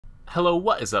Hello,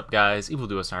 what is up guys?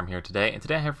 Arm here today, and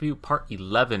today I have for you part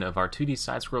 11 of our 2D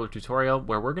side-scroller tutorial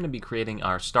where we're going to be creating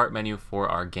our start menu for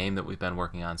our game that we've been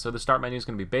working on. So the start menu is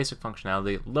going to be basic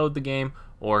functionality, load the game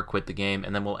or quit the game,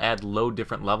 and then we'll add load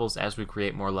different levels as we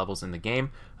create more levels in the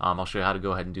game. I'll show you how to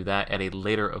go ahead and do that at a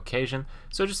later occasion.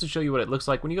 So just to show you what it looks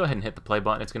like, when you go ahead and hit the play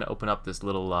button, it's going to open up this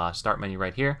little start menu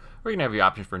right here. We're going to have your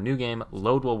options for new game.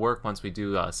 Load will work once we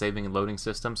do saving and loading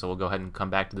system, so we'll go ahead and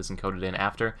come back to this and code it in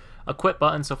after. A quit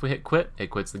button, so if we hit quit, it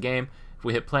quits the game. If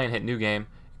we hit play and hit new game,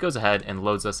 it goes ahead and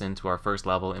loads us into our first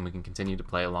level, and we can continue to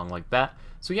play along like that.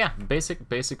 So yeah,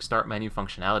 basic start menu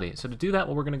functionality. So to do that,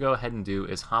 what we're going to go ahead and do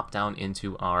is hop down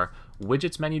into our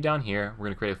widgets menu down here. We're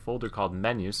going to create a folder called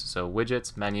menus, so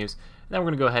widgets, menus, and then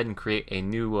we're going to go ahead and create a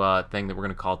new thing that we're going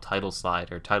to call title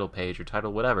slide or title page or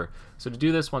title whatever. So to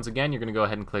do this, once again, you're going to go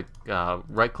ahead and click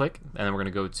right click, and then we're going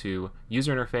to go to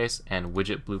user interface and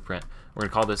widget blueprint. We're going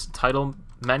to call this title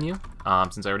menu,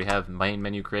 since I already have main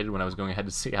menu created when I was going ahead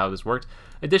to see how this worked.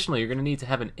 Additionally, you're going to need to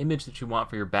have an image that you want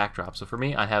for your backdrop. So for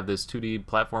me, I have this 2D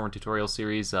platformer tutorial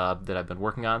series that I've been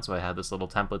working on, so I have this little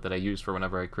template that I use for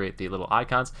whenever I create the little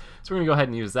icons. So we're going to go ahead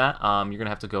and use that. You're going to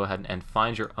have to go ahead and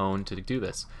find your own to do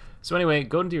this. So anyway,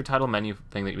 go into your title menu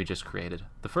thing that we just created.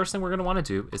 The first thing we're going to want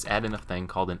to do is add in a thing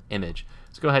called an image.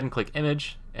 So go ahead and click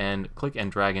image and click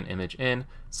and drag an image in.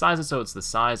 Size it so it's the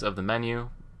size of the menu,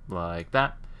 like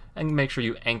that. And make sure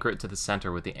you anchor it to the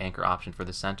center with the anchor option for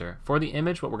the center. For the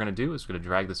image, what we're going to do is we're going to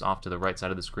drag this off to the right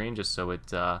side of the screen just so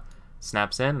it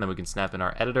snaps in, and then we can snap in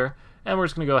our editor. And we're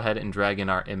just going to go ahead and drag in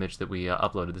our image that we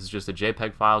uploaded. This is just a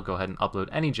JPEG file. Go ahead and upload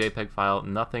any JPEG file.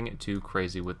 Nothing too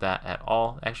crazy with that at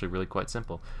all. Actually, really quite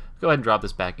simple. Go ahead and drop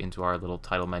this back into our little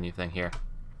title menu thing here.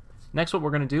 Next, what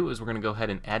we're going to do is we're going to go ahead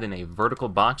and add in a vertical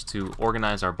box to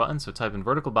organize our buttons. So type in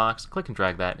vertical box, click and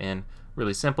drag that in.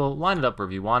 Really simple. Line it up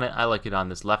wherever you want it. I like it on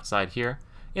this left side here.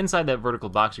 Inside that vertical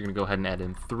box, you're going to go ahead and add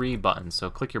in 3 buttons. So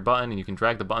click your button, and you can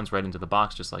drag the buttons right into the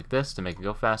box just like this to make it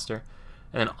go faster.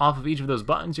 And then off of each of those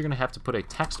buttons, you're going to have to put a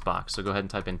text box. So go ahead and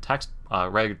type in text,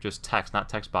 just text, not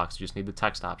text box. You just need the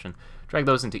text option. Drag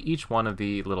those into each one of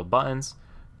the little buttons,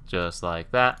 just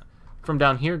like that. From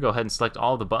down here, go ahead and select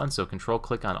all of the buttons, so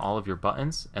control-click on all of your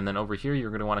buttons, and then over here,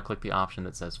 you're going to want to click the option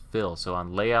that says Fill. So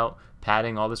on Layout,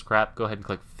 Padding, all this crap, go ahead and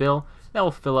click Fill. That will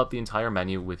fill up the entire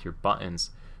menu with your buttons.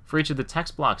 For each of the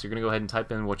text blocks, you're going to go ahead and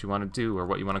type in what you want to do or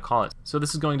what you want to call it. So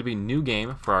this is going to be New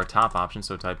Game for our top option,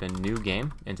 so type in New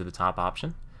Game into the top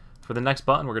option. For the next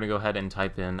button, we're going to go ahead and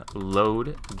type in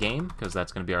Load Game, because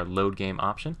that's going to be our Load Game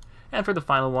option. And for the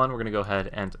final one, we're going to go ahead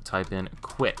and type in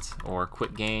quit or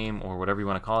quit game or whatever you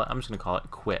want to call it. I'm just going to call it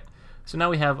quit. So now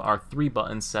we have our 3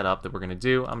 buttons set up that we're going to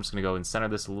do. I'm just going to go and center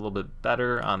this a little bit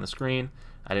better on the screen.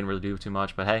 I didn't really do too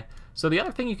much, but hey. So the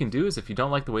other thing you can do is if you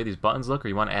don't like the way these buttons look or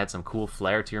you want to add some cool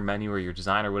flair to your menu or your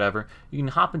design or whatever, you can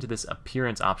hop into this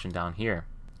appearance option down here.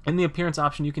 In the appearance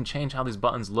option, you can change how these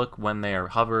buttons look when they are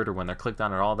hovered or when they're clicked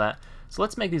on or all that. So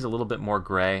let's make these a little bit more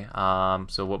gray.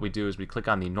 So what we do is we click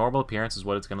on the normal appearance is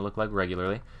what it's going to look like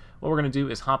regularly. What we're going to do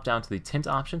is hop down to the tint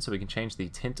option so we can change the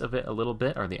tint of it a little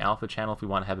bit, or the alpha channel if we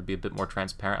want to have it be a bit more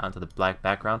transparent onto the black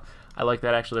background. I like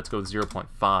that actually. Let's go with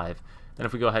 0.5. Then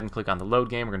if we go ahead and click on the load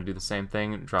game, we're going to do the same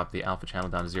thing, drop the alpha channel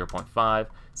down to 0.5.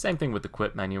 Same thing with the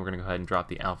quit menu, we're going to go ahead and drop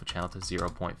the alpha channel to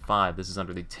 0.5. This is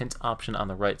under the tint option on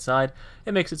the right side.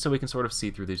 It makes it so we can sort of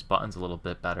see through these buttons a little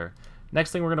bit better.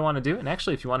 Next thing we're going to want to do, and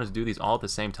actually if you wanted to do these all at the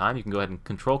same time, you can go ahead and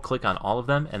control click on all of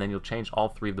them, and then you'll change all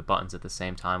 3 of the buttons at the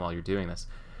same time while you're doing this.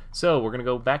 So we're going to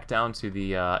go back down to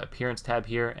the appearance tab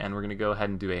here, and we're going to go ahead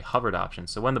and do a hovered option.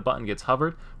 So when the button gets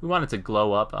hovered, we want it to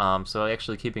glow up, so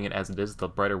actually keeping it as it is, the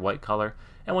brighter white color.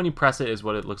 And when you press it is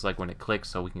what it looks like when it clicks,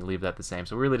 so we can leave that the same.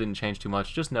 So we really didn't change too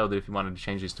much. Just know that if you wanted to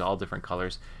change these to all different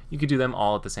colors, you could do them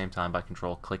all at the same time by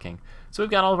control clicking. So we've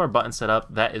got all of our buttons set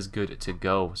up. That is good to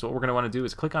go. So what we're going to want to do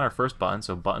is click on our first button.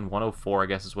 So button 104, I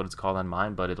guess is what it's called on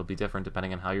mine, but it'll be different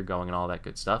depending on how you're going and all that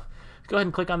good stuff. Go ahead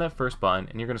and click on that first button,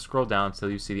 and you're going to scroll down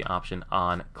until you see the option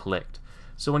on clicked.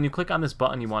 So when you click on this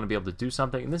button, you want to be able to do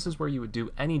something, and this is where you would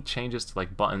do any changes to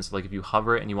like buttons. Like if you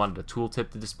hover it and you wanted a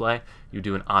tooltip to display, you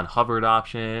do an on hovered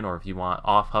option, or if you want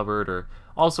off hovered, or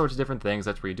all sorts of different things,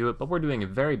 that's where you do it. But we're doing it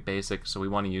very basic, so we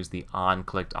want to use the on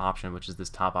clicked option, which is this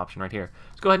top option right here.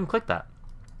 So go ahead and click that.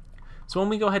 So when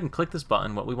we go ahead and click this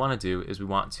button, what we want to do is we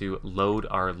want to load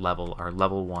our level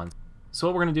 1. So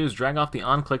what we're going to do is drag off the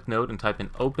on click node and type in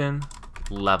open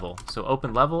level. So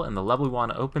open level, and the level we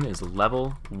want to open is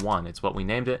level 1. It's what we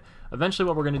named it. Eventually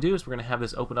what we're going to do is we're going to have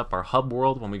this open up our hub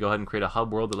world when we go ahead and create a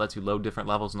hub world that lets you load different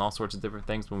levels and all sorts of different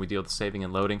things when we deal with saving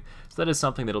and loading. So that is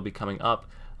something that will be coming up.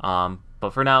 But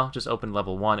for now, just open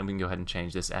level 1, and we can go ahead and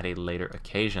change this at a later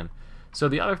occasion. So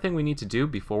the other thing we need to do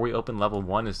before we open level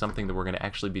 1 is something that we're going to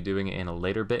actually be doing in a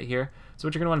later bit here. So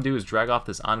what you're going to want to do is drag off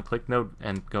this on-click node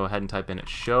and go ahead and type in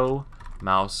show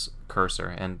mouse cursor.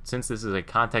 And since this is a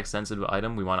context sensitive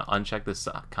item, we want to uncheck this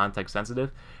context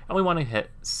sensitive, and we want to hit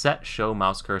set show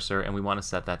mouse cursor, and we want to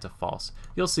set that to false.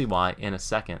 You'll see why in a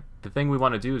second. The thing we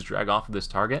want to do is drag off of this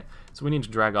target, so we need to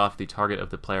drag off the target of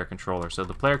the player controller. So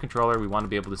the player controller, we want to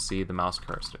be able to see the mouse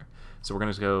cursor. So we're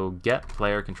going to go get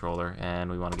player controller, and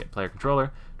we want to get player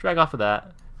controller, drag off of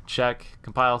that, check,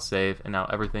 compile, save, and now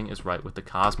everything is right with the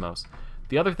Cosmos.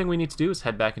 The other thing we need to do is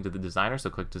head back into the designer, so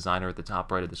click designer at the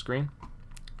top right of the screen.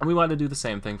 And we want to do the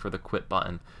same thing for the quit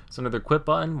button. So under the quit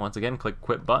button, once again, click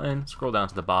quit button, scroll down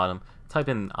to the bottom, type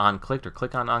in on clicked or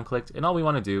click on clicked, and all we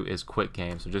want to do is quit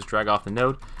game. So just drag off the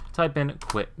node, type in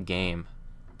quit game.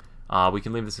 We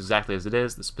can leave this exactly as it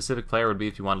is. The specific player would be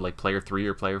if you wanted like player 3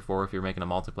 or player 4 if you're making a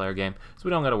multiplayer game. So we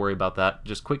don't got to worry about that.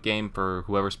 Just quit game for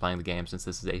whoever's playing the game, since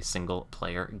this is a single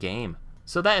player game.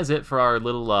 So that is it for our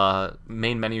little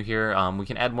main menu here. We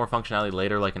can add more functionality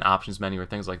later, like an options menu or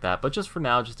things like that. But just for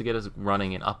now, just to get us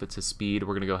running and up it to speed,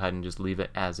 we're going to go ahead and just leave it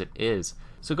as it is.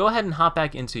 So go ahead and hop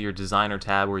back into your designer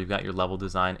tab where you've got your level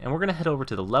design, and we're going to head over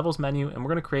to the levels menu, and we're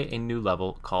going to create a new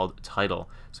level called title.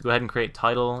 So go ahead and create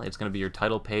title. It's going to be your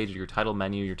title page, your title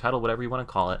menu, your title, whatever you want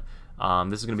to call it.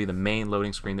 This is going to be the main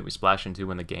loading screen that we splash into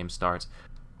when the game starts.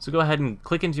 So go ahead and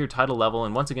click into your title level,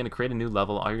 and once again, to create a new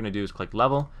level, all you're going to do is click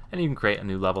level, and you can create a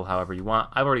new level however you want.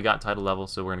 I've already got title level,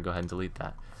 so we're going to go ahead and delete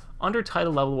that. Under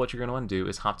title level, what you're going to want to do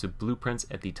is hop to blueprints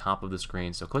at the top of the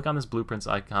screen. So click on this blueprints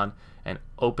icon and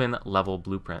open level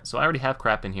blueprint. So I already have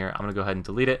crap in here. I'm going to go ahead and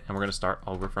delete it, and we're going to start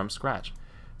over from scratch.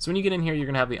 So when you get in here, you're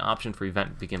going to have the option for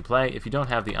event begin play. If you don't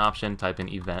have the option, type in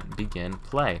event begin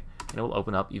play, and it will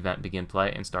open up event begin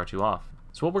play and start you off.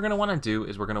 So what we're going to want to do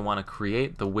is we're going to want to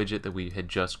create the widget that we had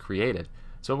just created.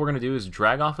 So what we're going to do is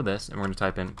drag off of this, and we're going to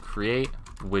type in create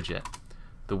widget.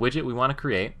 The widget we want to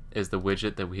create is the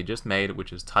widget that we had just made,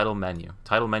 which is title menu.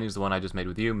 Title menu is the one I just made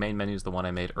with you. Main menu is the one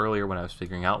I made earlier when I was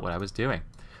figuring out what I was doing.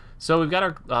 So we've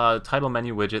got our title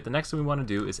menu widget. The next thing we want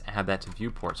to do is add that to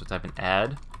viewport. So type in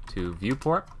add to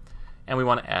viewport, and we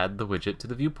want to add the widget to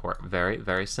the viewport. Very,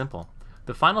 very simple.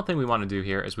 The final thing we want to do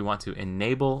here is we want to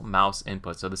enable mouse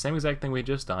input. So the same exact thing we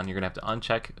just done, you're going to have to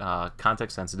uncheck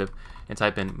context sensitive and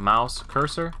type in mouse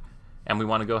cursor, and we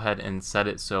want to go ahead and set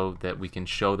it so that we can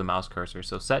show the mouse cursor.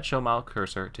 So set show mouse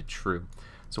cursor to true.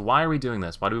 So why are we doing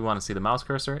this? Why do we want to see the mouse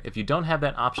cursor? If you don't have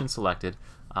that option selected,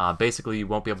 basically you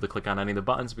won't be able to click on any of the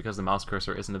buttons because the mouse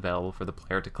cursor isn't available for the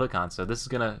player to click on. So this is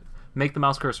going to make the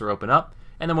mouse cursor open up,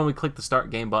 and then when we click the start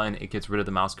game button, it gets rid of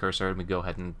the mouse cursor and we go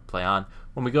ahead and play on.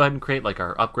 When we go ahead and create like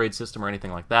our upgrade system or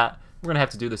anything like that, we're going to have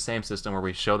to do the same system where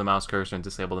we show the mouse cursor and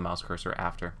disable the mouse cursor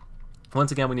after.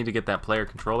 Once again, we need to get that player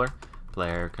controller,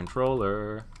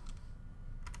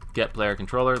 get player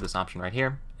controller, this option right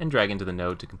here, and drag into the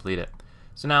node to complete it.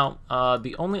 So now,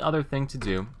 the only other thing to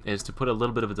do is to put a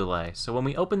little bit of a delay. So when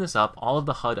we open this up, all of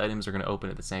the HUD items are going to open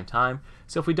at the same time.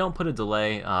 So if we don't put a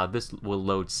delay, this will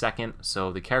load second.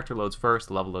 So the character loads first,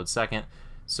 the level loads second.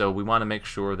 So we want to make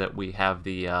sure that we have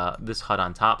the this HUD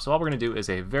on top. So all we're going to do is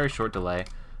a very short delay.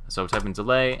 So type in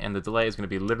delay, and the delay is going to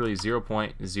be literally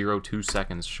 0.02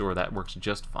 seconds. Sure, that works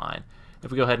just fine.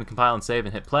 If we go ahead and compile and save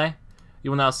and hit play, you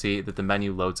will now see that the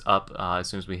menu loads up as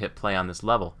soon as we hit play on this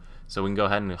level. So we can go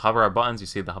ahead and hover our buttons. You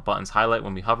see the buttons highlight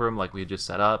when we hover them like we had just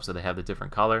set up, so they have the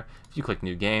different color. If you click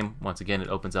new game, once again it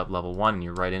opens up level 1 and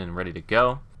you're right in and ready to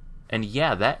go. And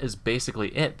yeah, that is basically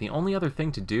it. The only other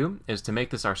thing to do is to make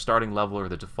this our starting level or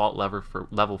the default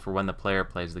level for when the player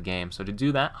plays the game. So to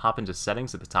do that, hop into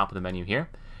settings at the top of the menu here,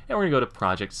 and we're going to go to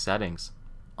project settings.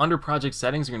 Under project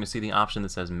settings, you're going to see the option that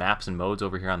says maps and modes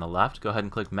over here on the left. Go ahead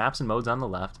and click maps and modes on the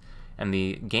left. And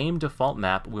the game default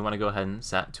map, we want to go ahead and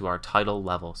set to our title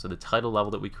level, so the title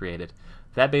level that we created.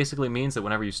 That basically means that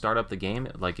whenever you start up the game,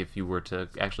 like if you were to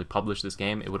actually publish this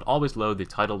game, it would always load the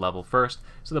title level first,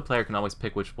 so the player can always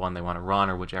pick which one they want to run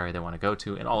or which area they want to go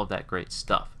to, and all of that great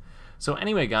stuff. So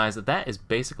anyway, guys, that is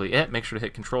basically it. Make sure to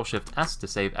hit Control-Shift-S to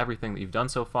save everything that you've done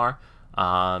so far.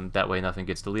 That way nothing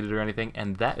gets deleted or anything,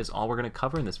 and that is all we're going to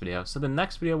cover in this video. So the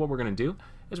next video, what we're going to do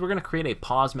is we're going to create a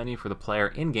pause menu for the player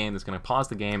in-game that's going to pause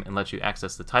the game and let you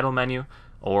access the title menu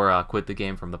or quit the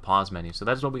game from the pause menu. So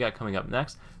that's what we got coming up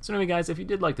next. So anyway, guys, if you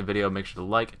did like the video, make sure to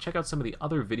like, check out some of the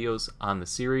other videos on the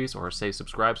series, or say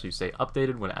subscribe so you stay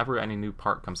updated whenever any new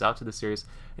part comes out to the series.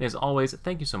 And as always,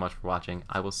 thank you so much for watching.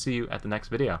 I will see you at the next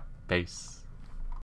video. Peace.